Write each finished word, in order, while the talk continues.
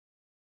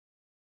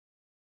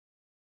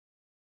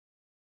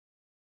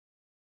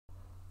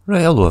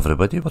Right, hello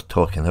everybody, we're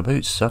talking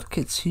about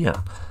circuits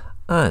here,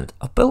 and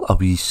I built a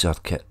wee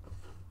circuit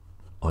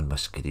on my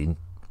screen.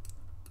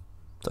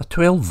 A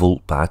 12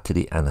 volt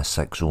battery and a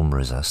 6 ohm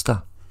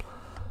resistor.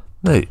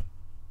 Now,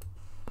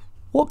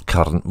 what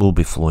current will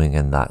be flowing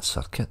in that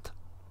circuit?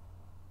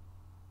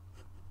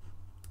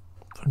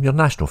 From your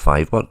National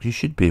 5 work, you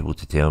should be able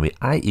to tell me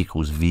I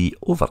equals V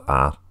over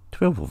R,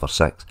 12 over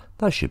 6,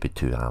 that should be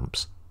 2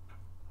 amps.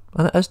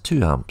 And it is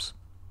 2 amps.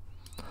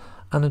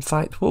 And in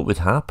fact, what would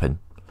happen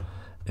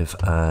if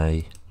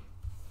I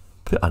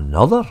put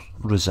another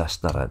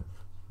resistor in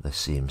the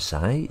same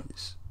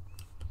size?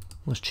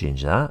 Let's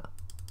change that.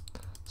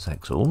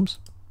 6 ohms.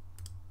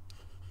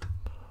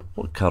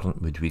 What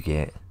current would we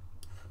get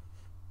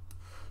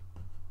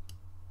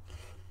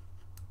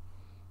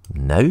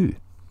now?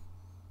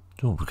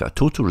 So we've got a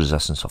total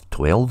resistance of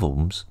 12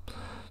 ohms.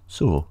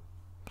 So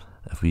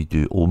if we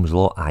do Ohm's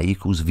law, I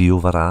equals V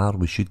over R,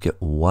 we should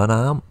get 1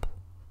 amp.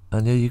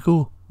 And there you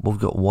go, we've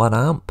got 1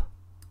 amp.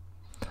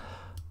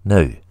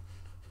 Now,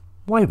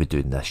 why are we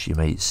doing this, you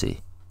might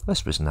say?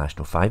 This was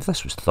National 5,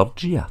 this was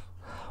 3rd year.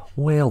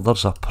 Well,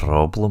 there's a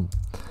problem.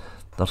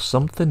 There's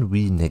something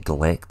we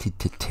neglected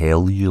to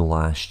tell you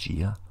last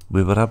year.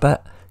 We were a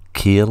bit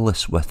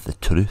careless with the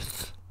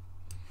truth.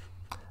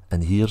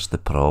 And here's the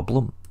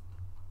problem.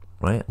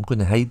 Right, I'm going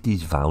to hide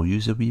these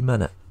values a wee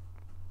minute.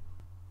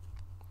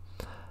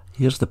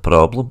 Here's the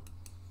problem.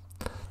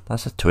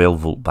 That's a 12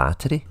 volt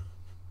battery.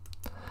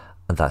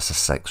 And that's a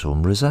 6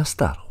 ohm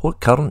resistor.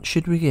 What current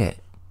should we get?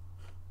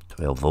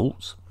 12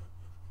 volts,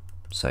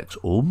 6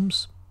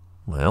 ohms.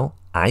 Well,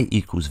 I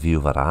equals V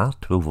over R,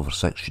 12 over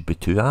 6 should be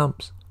 2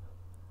 amps.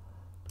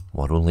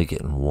 We're only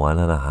getting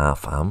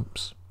 1.5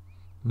 amps.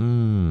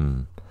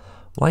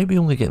 Why are we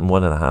only getting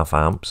 1.5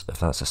 amps if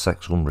that's a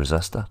 6 ohm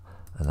resistor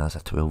and that's a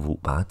 12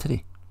 volt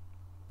battery?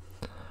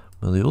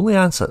 Well, the only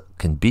answer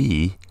can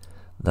be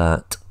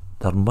that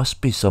there must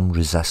be some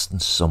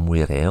resistance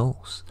somewhere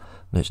else.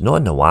 Now, it's not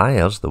in the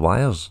wires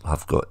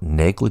have got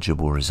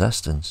negligible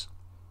resistance.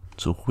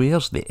 So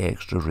where's the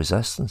extra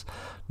resistance?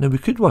 Now we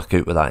could work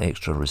out what that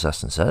extra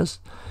resistance is,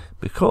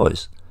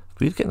 because if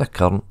we're getting a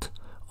current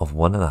of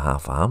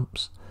 1.5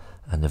 amps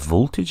and the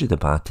voltage of the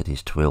battery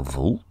is 12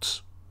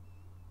 volts,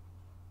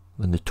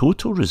 then the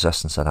total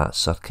resistance of that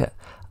circuit,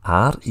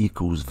 R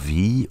equals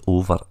V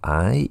over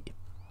I.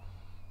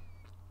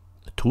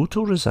 The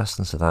total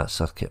resistance of that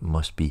circuit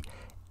must be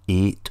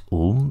 8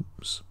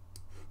 ohms.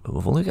 But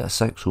we've only got a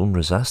 6 ohm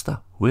resistor.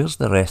 Where's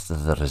the rest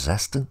of the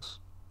resistance?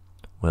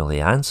 Well,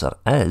 the answer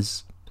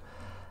is,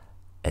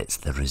 it's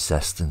the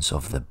resistance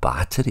of the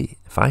battery.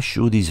 If I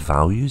show these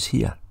values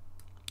here,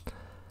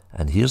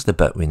 and here's the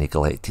bit we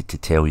neglected to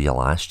tell you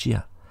last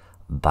year,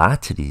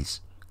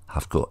 batteries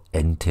have got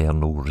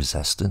internal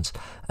resistance,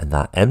 and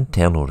that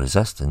internal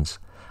resistance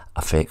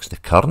affects the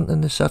current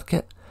in the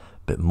circuit,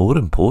 but more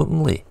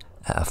importantly,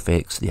 it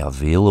affects the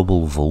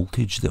available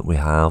voltage that we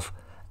have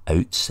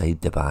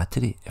outside the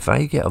battery. If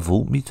I get a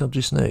voltmeter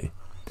just now,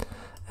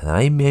 and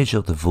I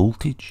measure the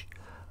voltage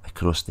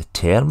across the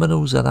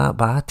terminals of that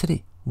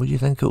battery, what do you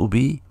think it will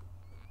be?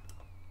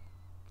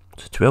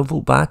 It's a 12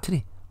 volt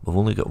battery. We've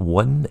only got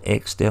one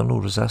external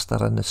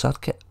resistor in the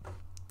circuit.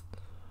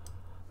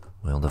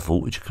 Well, the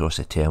voltage across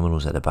the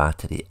terminals of the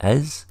battery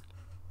is,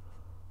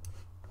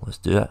 let's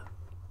do it,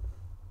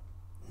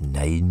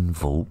 9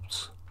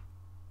 volts.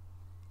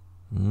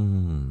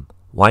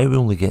 Why are we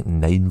only getting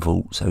 9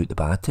 volts out the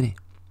battery?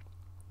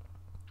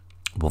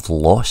 We've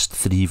lost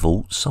 3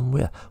 volts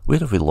somewhere. Where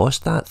have we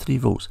lost that 3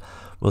 volts?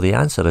 Well, the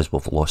answer is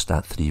we've lost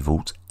that 3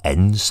 volts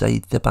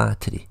inside the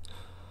battery.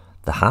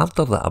 The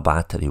harder that a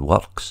battery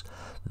works,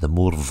 the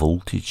more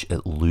voltage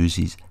it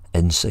loses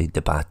inside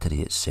the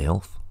battery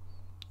itself.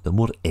 The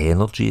more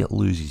energy it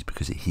loses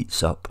because it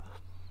heats up.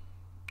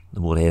 The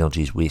more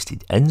energy is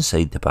wasted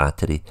inside the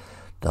battery,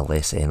 the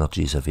less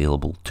energy is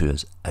available to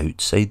us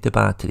outside the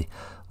battery.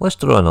 Let's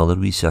draw another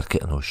wee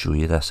circuit and I'll show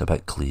you this a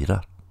bit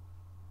clearer.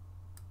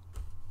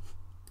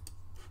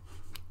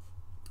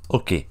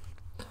 Okay,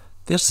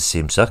 there's the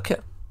same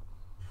circuit.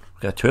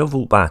 We've got a 12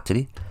 volt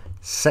battery,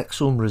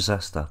 6 ohm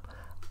resistor,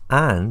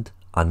 and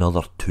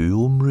another 2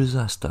 ohm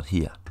resistor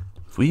here.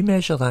 If we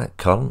measure that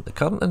current, the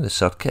current in the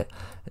circuit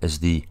is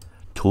the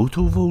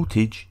total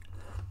voltage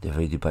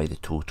divided by the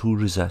total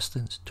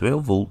resistance.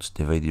 12 volts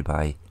divided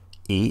by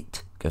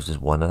 8 gives us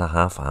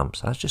 1.5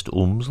 amps. That's just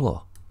Ohm's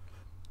law.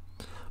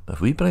 But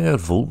if we bring our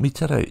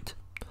voltmeter out,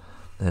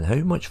 then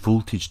how much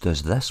voltage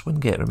does this one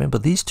get? Remember,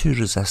 these two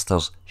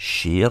resistors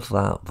share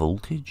that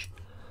voltage.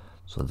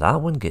 So that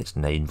one gets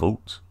 9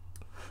 volts.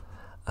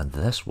 And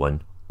this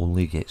one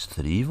only gets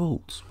 3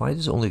 volts. Why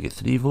does it only get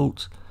 3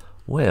 volts?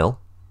 Well,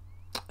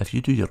 if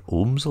you do your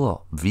Ohm's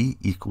law, V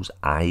equals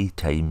I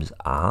times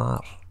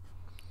R.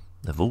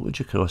 The voltage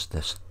across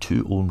this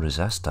 2 ohm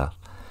resistor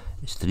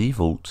is 3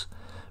 volts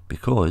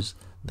because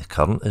the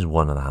current is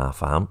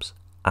 1.5 amps.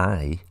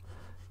 I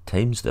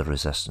times the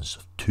resistance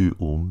of 2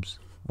 ohms.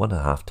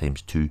 1.5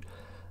 times 2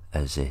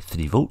 is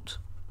 3 volts.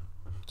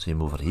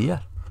 Same over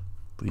here.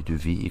 We do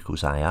V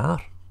equals IR.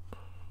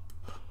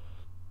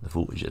 the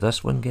voltage that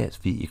this one gets,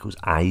 V equals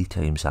I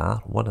times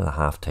R.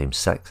 1.5 times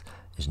 6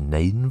 is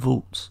 9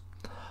 volts.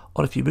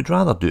 Or if you would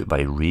rather do it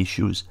by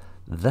ratios,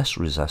 this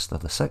resistor,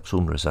 the 6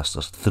 ohm resistor,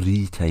 is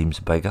 3 times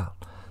bigger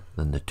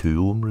than the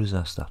 2 ohm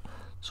resistor.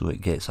 So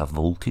it gets a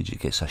voltage, it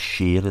gets a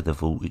share of the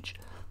voltage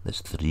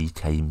that's 3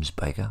 times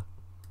bigger.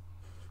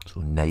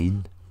 So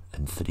 9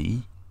 and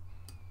 3.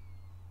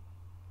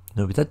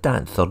 Now we did that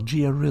in third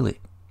year really,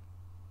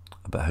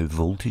 about how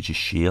voltage is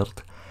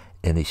shared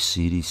in a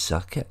series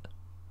circuit.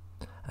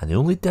 And the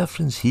only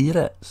difference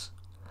here is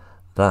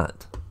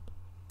that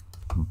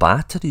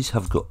batteries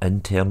have got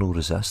internal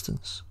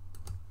resistance.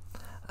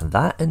 And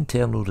that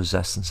internal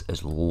resistance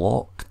is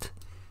locked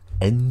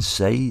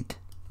inside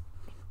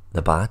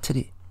the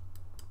battery.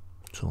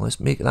 So let's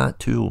make that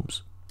 2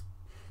 ohms.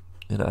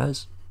 There it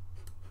is.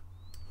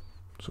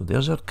 So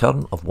there's our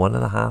current of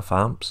 1.5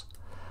 amps.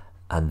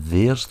 And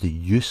there's the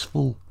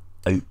useful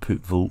output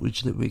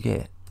voltage that we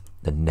get.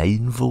 The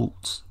 9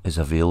 volts is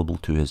available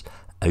to us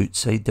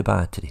outside the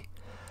battery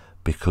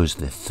because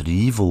the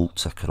 3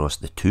 volts across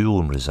the 2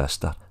 ohm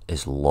resistor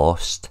is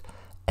lost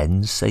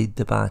inside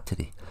the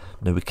battery.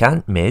 Now we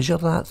can't measure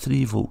that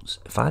 3 volts.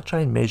 If I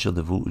try and measure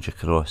the voltage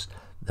across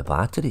the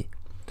battery,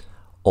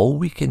 all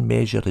we can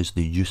measure is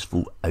the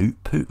useful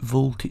output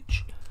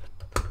voltage.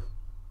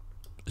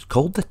 It's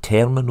called the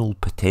terminal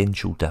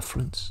potential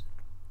difference.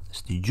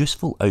 It's the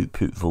useful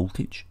output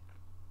voltage.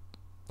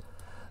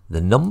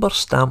 The number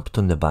stamped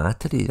on the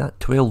battery, that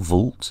 12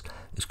 volts,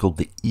 is called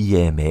the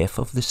EMF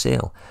of the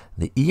cell.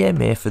 The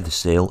EMF of the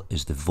cell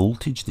is the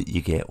voltage that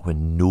you get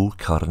when no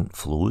current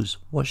flows.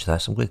 Watch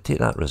this, I'm going to take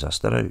that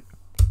resistor out.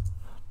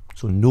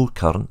 So no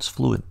current's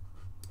flowing.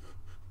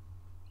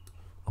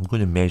 I'm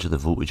going to measure the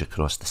voltage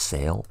across the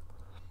cell.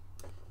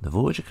 The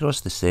voltage across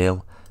the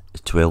cell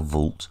is 12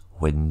 volts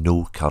when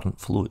no current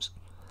flows.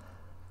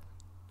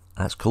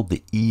 That's called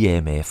the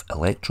Emf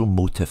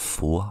Electromotive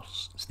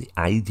Force. It's the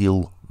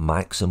ideal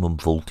maximum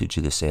voltage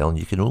of the cell, and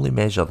you can only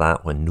measure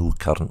that when no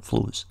current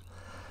flows.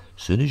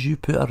 As soon as you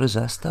put a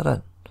resistor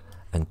in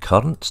and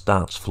current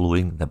starts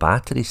flowing, the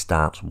battery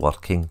starts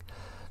working,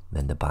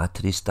 then the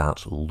battery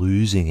starts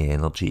losing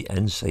energy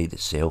inside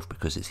itself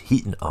because it's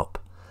heating up,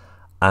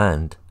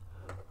 and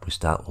we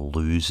start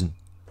losing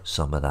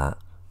some of that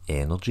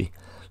energy.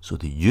 So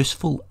the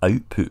useful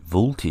output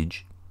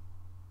voltage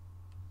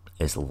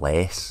is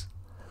less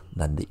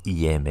than the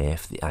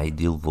EMF, the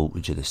ideal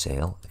voltage of the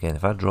cell. Again,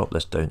 if I drop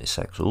this down to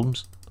 6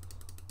 ohms,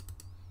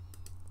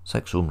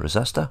 6 ohm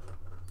resistor,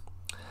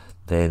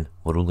 then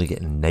we're only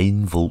getting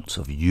 9 volts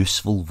of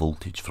useful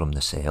voltage from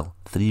the cell.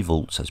 3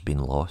 volts has been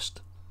lost.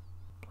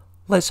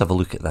 Let's have a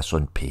look at this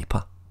on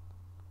paper.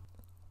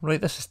 Right,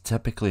 this is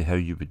typically how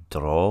you would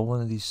draw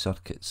one of these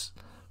circuits,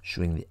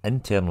 showing the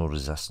internal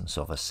resistance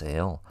of a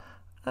cell,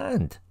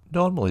 and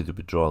normally they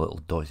would draw a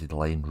little dotted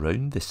line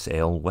round the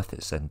cell with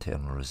its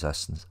internal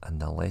resistance, and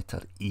the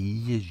letter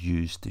E is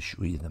used to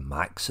show you the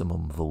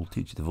maximum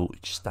voltage, the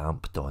voltage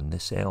stamped on the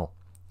cell.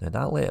 Now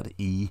that letter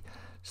E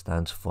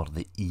stands for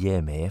the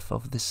EMF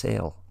of the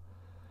cell.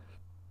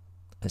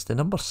 It's the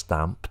number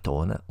stamped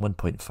on it,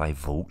 1.5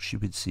 volts you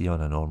would see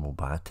on a normal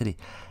battery.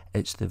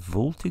 It's the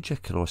voltage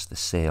across the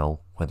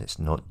cell when it's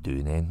not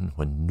doing anything,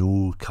 when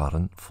no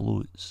current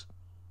flows.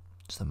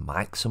 It's the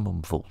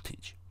maximum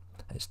voltage.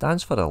 It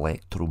stands for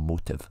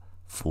electromotive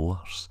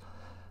force,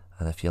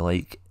 and if you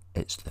like,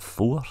 it's the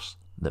force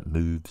that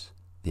moves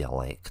the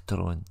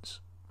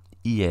electrons.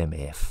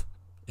 EMF,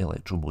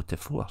 electromotive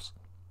force.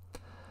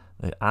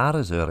 Now R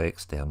is our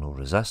external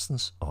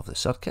resistance of the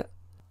circuit,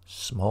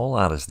 small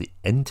r is the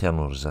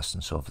internal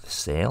resistance of the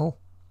cell,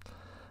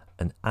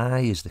 and I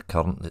is the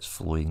current that's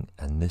flowing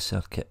in the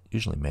circuit,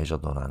 usually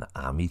measured on an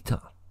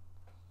ammeter.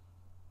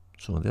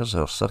 So there's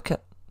our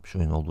circuit,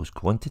 showing all those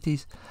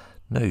quantities.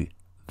 Now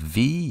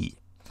V,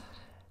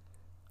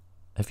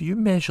 if you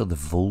measure the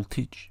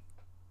voltage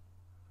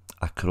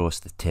across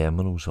the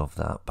terminals of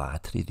that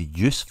battery, the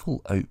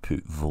useful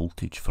output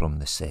voltage from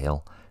the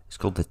cell is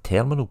called the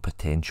terminal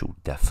potential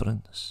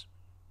difference.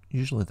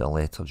 Usually the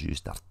letters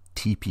used are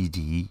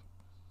TPD,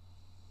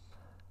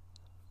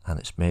 and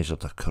it's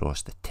measured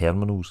across the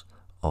terminals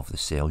of the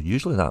cell.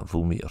 Usually that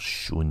voltmeter is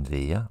shown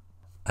there,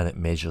 and it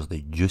measures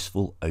the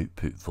useful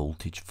output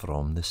voltage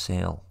from the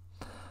cell.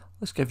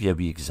 Let's give you a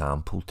wee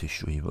example to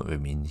show you what we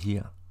mean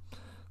here.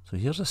 So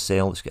here's a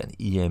cell that's got an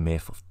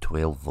EMF of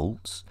 12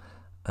 volts,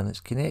 and it's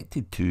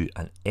connected to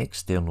an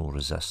external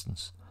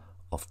resistance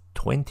of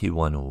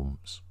 21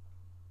 ohms.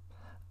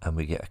 And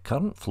we get a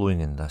current flowing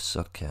in this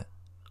circuit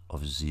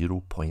of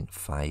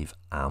 0.5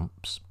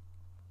 amps.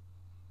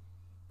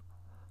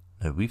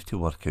 Now we have to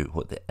work out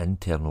what the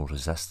internal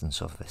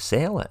resistance of the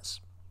cell is.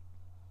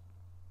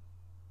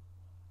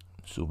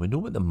 So we know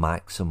what the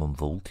maximum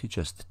voltage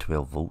is, the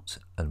 12 volts,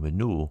 and we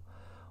know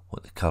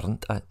what the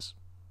current is.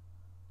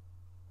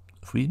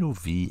 If we know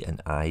V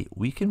and I,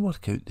 we can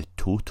work out the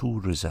total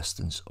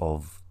resistance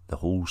of the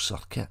whole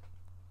circuit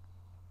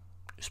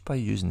just by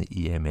using the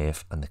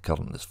EMF and the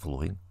current that's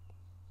flowing.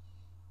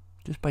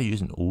 Just by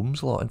using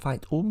Ohm's law. In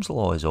fact, Ohm's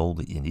law is all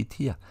that you need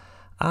here.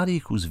 R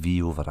equals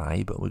V over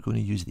I, but we're going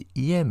to use the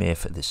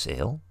EMF at the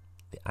cell,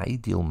 the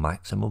ideal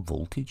maximum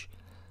voltage,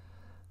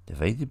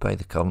 divided by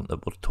the current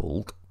that we're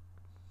told.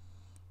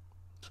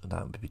 So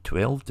that would be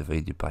 12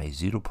 divided by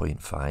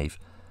 0.5,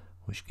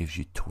 which gives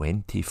you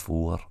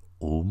 24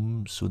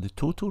 ohms. So the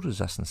total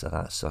resistance of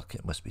that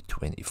circuit must be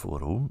 24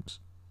 ohms.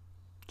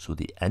 So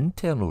the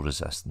internal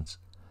resistance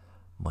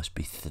must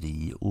be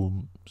 3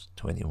 ohms.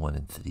 21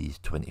 and 3 is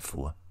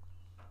 24.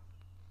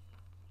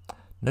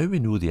 Now we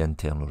know the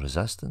internal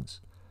resistance.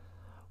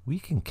 We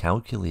can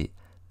calculate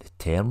the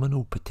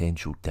terminal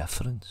potential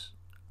difference.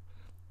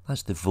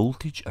 That's the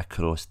voltage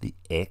across the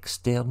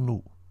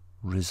external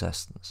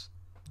resistance,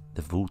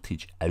 the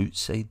voltage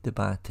outside the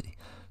battery.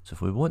 So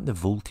if we want the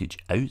voltage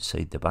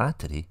outside the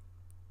battery,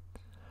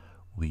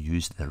 we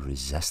use the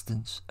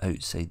resistance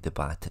outside the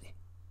battery.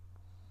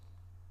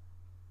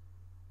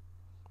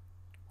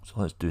 So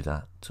let's do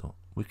that. So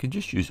we can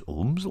just use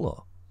Ohm's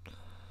law.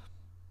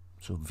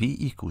 So V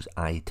equals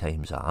I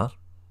times R.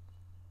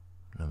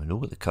 Now we know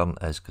what the current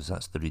is because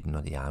that's the reading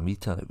on the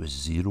ammeter. It was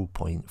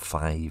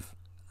 0.5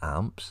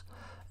 amps,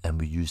 and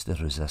we use the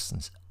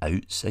resistance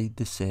outside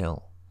the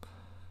cell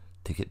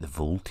to get the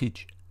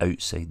voltage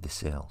outside the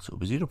cell. So it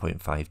was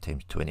 0.5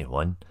 times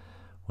 21,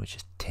 which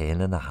is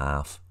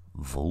 10.5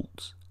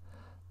 volts.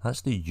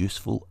 That's the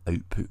useful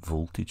output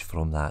voltage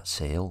from that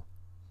cell.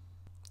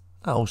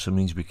 That also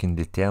means we can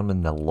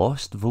determine the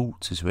lost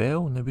volts as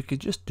well. Now we could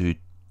just do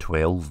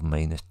 12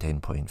 minus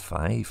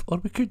 10.5, or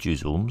we could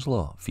use Ohm's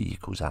law, V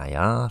equals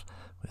IR,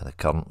 where the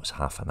current was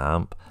half an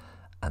amp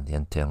and the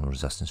internal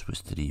resistance was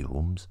 3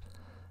 ohms,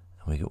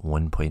 and we get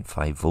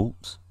 1.5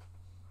 volts.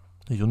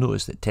 Now you'll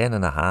notice that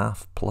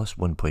 10.5 plus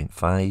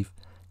 1.5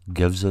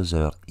 gives us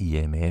our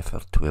EMF,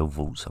 our 12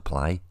 volt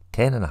supply.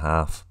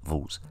 10.5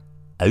 volts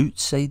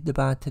outside the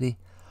battery,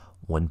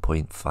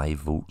 1.5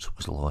 volts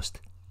was lost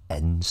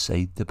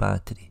inside the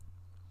battery.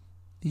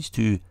 These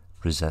two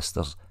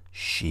resistors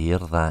share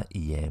that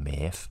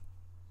EMF.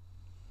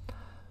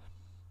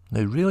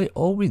 Now really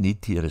all we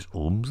need here is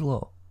Ohm's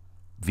law.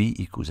 V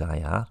equals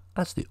IR.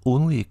 That's the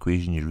only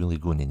equation you're really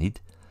going to need.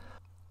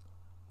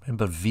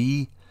 Remember,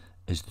 V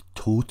is the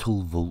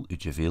total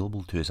voltage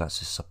available to us. That's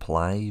the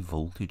supply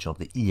voltage or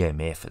the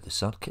EMF of the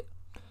circuit.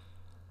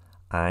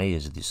 I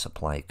is the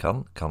supply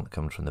current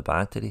coming from the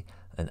battery,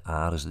 and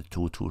R is the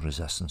total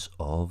resistance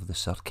of the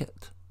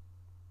circuit.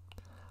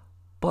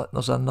 But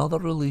there's another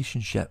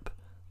relationship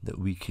that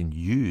we can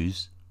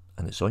use,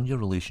 and it's on your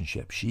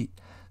relationship sheet,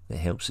 that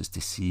helps us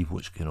to see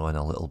what's going on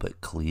a little bit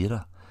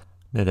clearer.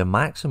 Now the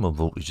maximum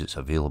voltage that's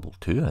available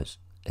to us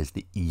is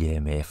the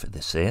EMF of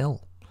the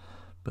cell.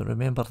 But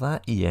remember,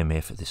 that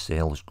EMF of the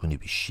cell is going to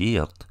be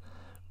shared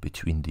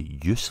between the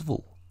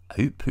useful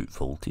output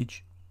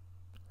voltage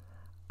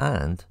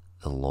and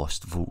the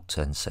lost volts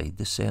inside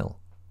the cell.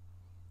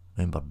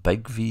 Remember,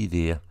 big V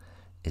there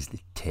is the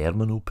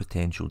terminal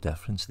potential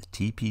difference, the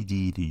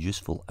TPD, the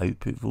useful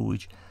output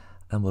voltage,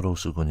 and we're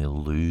also going to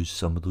lose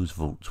some of those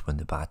volts when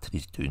the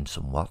battery's doing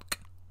some work.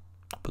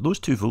 But those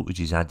two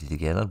voltages added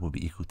together will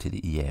be equal to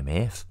the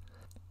EMF.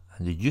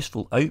 And the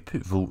useful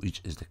output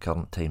voltage is the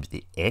current times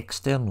the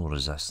external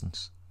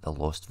resistance. The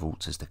lost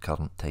volts is the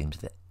current times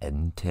the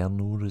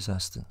internal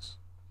resistance.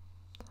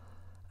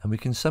 And we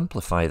can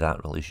simplify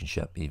that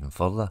relationship even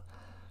further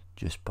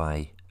just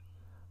by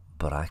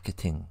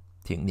bracketing,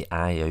 taking the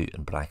I out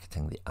and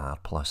bracketing the R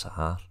plus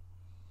R.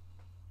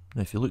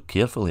 Now if you look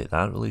carefully at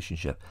that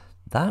relationship,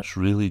 that's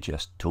really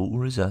just total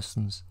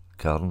resistance,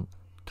 current,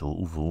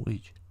 total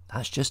voltage.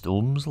 That's just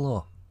Ohm's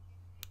law.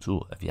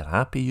 So if you're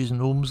happy using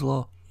Ohm's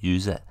law,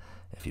 use it.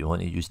 If you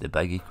want to use the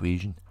big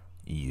equation,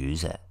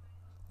 use it.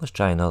 Let's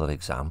try another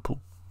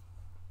example.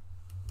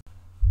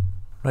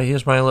 Right,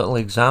 here's my little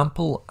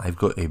example. I've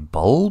got a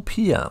bulb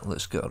here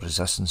that's got a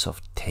resistance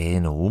of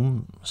 10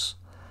 ohms.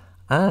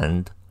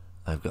 And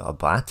I've got a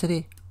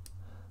battery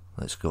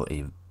that's got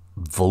a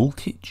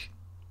voltage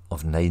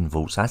of 9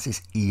 volts. That's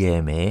its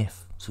EMF.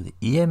 So the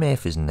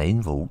EMF is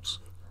 9 volts.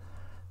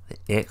 The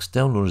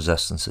external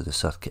resistance of the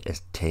circuit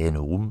is 10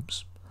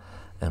 ohms.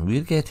 And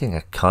we're getting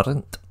a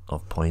current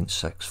of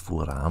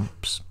 0.64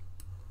 amps.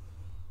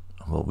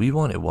 And what we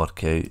want to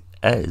work out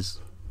is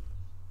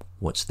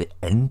what's the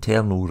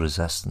internal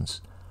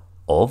resistance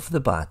of the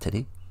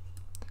battery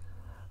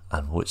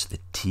and what's the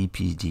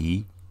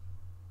TPD,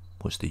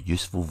 what's the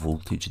useful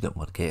voltage that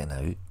we're getting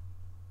out.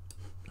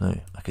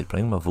 Now, I could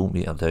bring my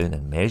voltmeter down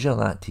and measure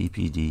that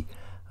TPD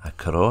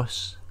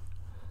across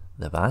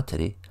the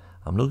battery.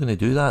 I'm not going to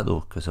do that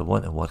though because I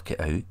want to work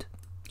it out.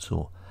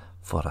 So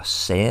for a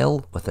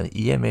cell with an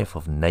EMF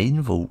of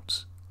 9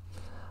 volts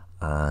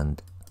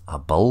and a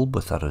bulb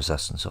with a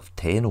resistance of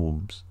 10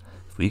 ohms,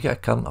 if we get a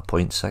current of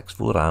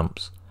 0.64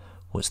 amps,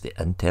 what's the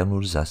internal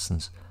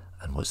resistance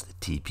and what's the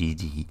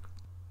TPD?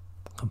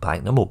 I'll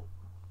back them up.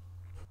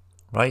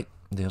 Right,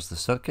 there's the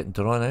circuit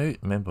drawn out.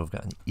 Remember, we've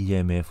got an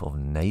EMF of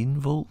 9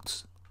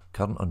 volts.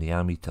 Current on the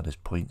ammeter is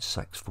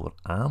 0.64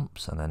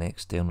 amps and an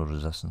external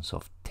resistance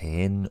of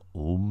 10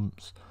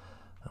 ohms.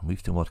 And we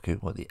have to work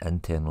out what the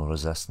internal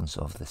resistance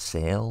of the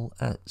cell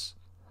is.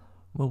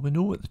 Well, we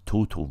know what the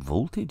total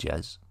voltage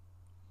is,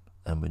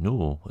 and we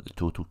know what the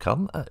total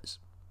current is.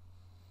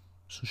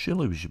 So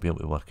surely we should be able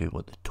to work out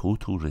what the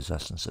total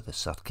resistance of the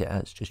circuit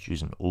is, just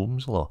using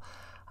Ohm's law.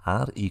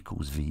 R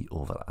equals V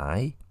over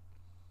I.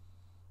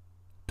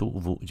 Total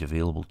voltage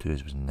available to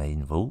us was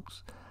 9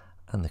 volts,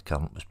 and the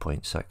current was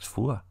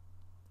 0.64.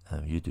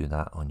 And if you do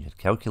that on your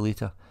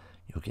calculator,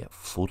 you'll get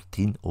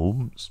 14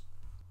 ohms.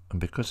 And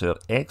because our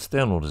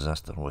external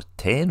resistor was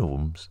 10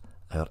 ohms,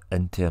 our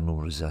internal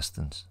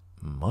resistance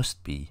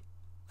must be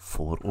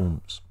 4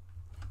 ohms.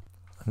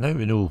 And now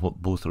we know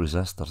what both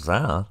resistors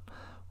are,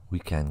 we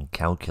can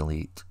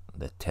calculate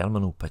the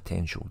terminal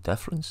potential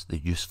difference, the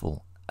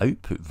useful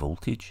output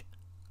voltage,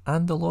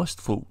 and the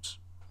lost volts.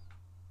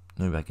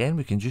 Now again,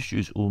 we can just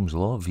use Ohm's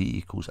law, V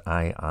equals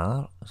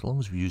IR. As long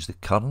as we use the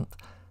current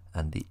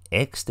and the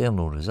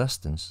external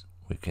resistance,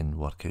 we can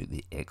work out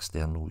the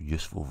external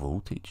useful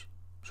voltage.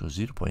 So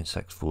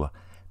 0.64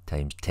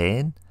 times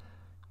 10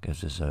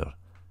 gives us our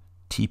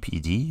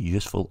TPD,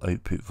 useful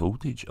output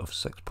voltage, of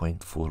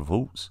 6.4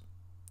 volts.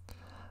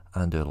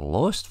 And our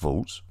lost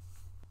volts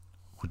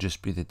will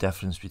just be the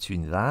difference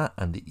between that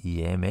and the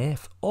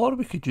EMF. Or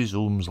we could use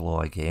Ohm's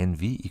law again,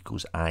 V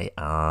equals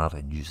IR,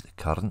 and use the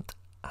current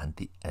and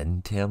the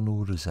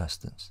internal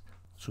resistance.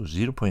 So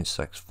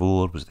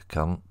 0.64 was the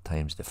current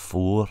times the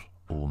 4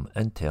 ohm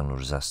internal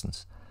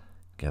resistance,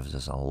 gives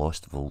us a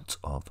lost volts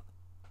of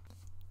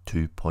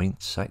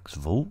 2.6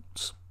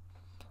 volts.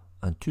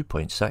 And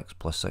 2.6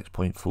 plus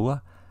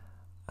 6.4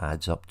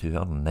 adds up to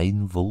our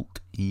 9 volt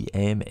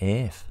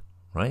EMF.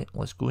 Right,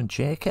 let's go and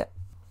check it.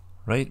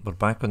 Right, we're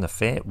back on the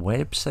PhET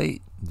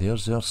website.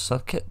 There's our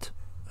circuit.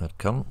 Our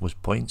current was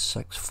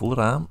 0.64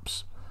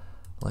 amps.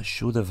 Let's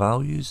show the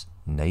values.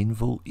 9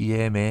 volt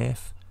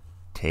EMF,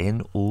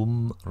 10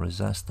 ohm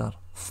resistor,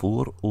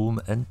 4 ohm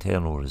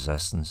internal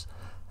resistance,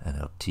 and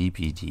our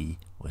TPD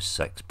was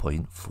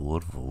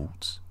 6.4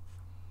 volts.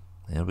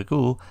 There we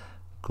go.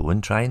 Go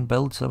and try and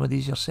build some of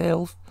these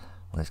yourself.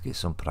 Let's get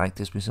some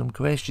practice with some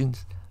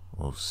questions.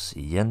 We'll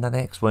see you in the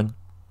next one.